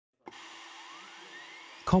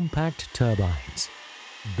Compact turbines.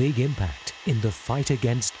 Big impact in the fight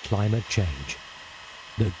against climate change.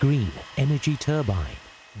 The Green Energy Turbine,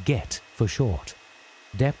 GET for short.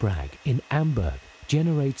 DEPRAG in Amberg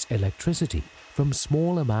generates electricity from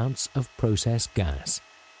small amounts of processed gas.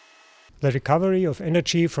 The recovery of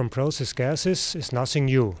energy from processed gases is nothing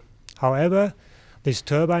new. However, this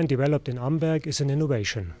turbine developed in Amberg is an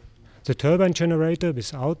innovation. The turbine generator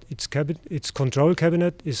without its control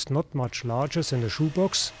cabinet is not much larger than a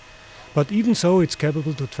shoebox, but even so it's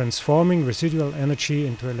capable of transforming residual energy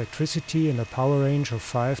into electricity in a power range of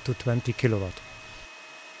 5 to 20 kilowatt.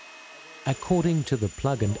 According to the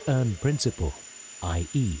plug and earn principle,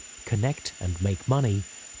 i.e. connect and make money,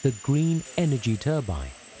 the Green Energy Turbine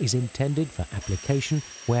is intended for application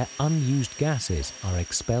where unused gases are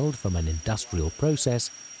expelled from an industrial process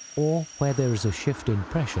or where there is a shift in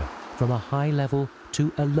pressure from a high level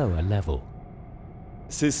to a lower level.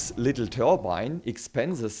 This little turbine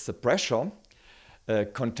expands the pressure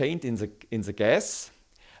contained in the gas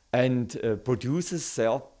and produces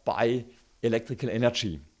thereby electrical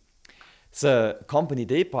energy. The company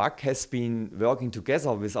DEPRAG has been working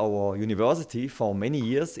together with our university for many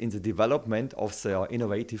years in the development of their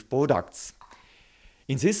innovative products.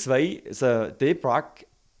 In this way, the DEPRAG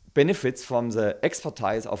benefits from the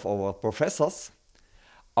expertise of our professors,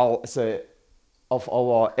 of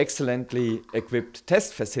our excellently equipped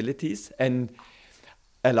test facilities, and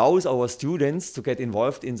allows our students to get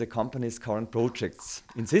involved in the company's current projects.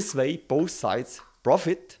 In this way, both sides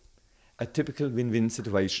profit, a typical win-win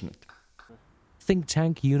situation. Think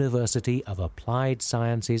Tank University of Applied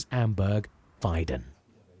Sciences Amberg, Weiden.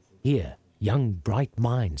 Here, young bright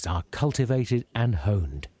minds are cultivated and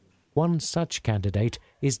honed. One such candidate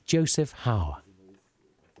is Joseph Hauer.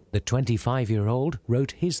 The 25-year-old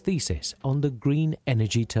wrote his thesis on the Green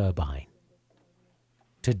Energy Turbine.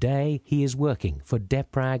 Today, he is working for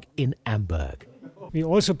DEPRAG in Amberg. We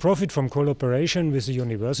also profit from collaboration with the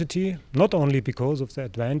university, not only because of the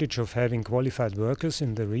advantage of having qualified workers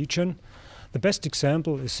in the region. The best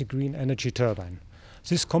example is the Green Energy Turbine.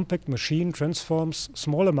 This compact machine transforms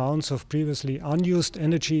small amounts of previously unused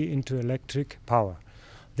energy into electric power.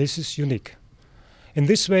 This is unique. In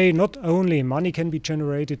this way, not only money can be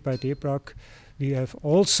generated by DEPRAG, we have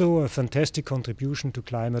also a fantastic contribution to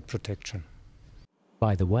climate protection.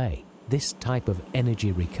 By the way, this type of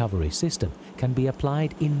energy recovery system can be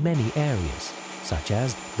applied in many areas, such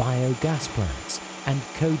as biogas plants and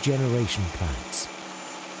cogeneration plants.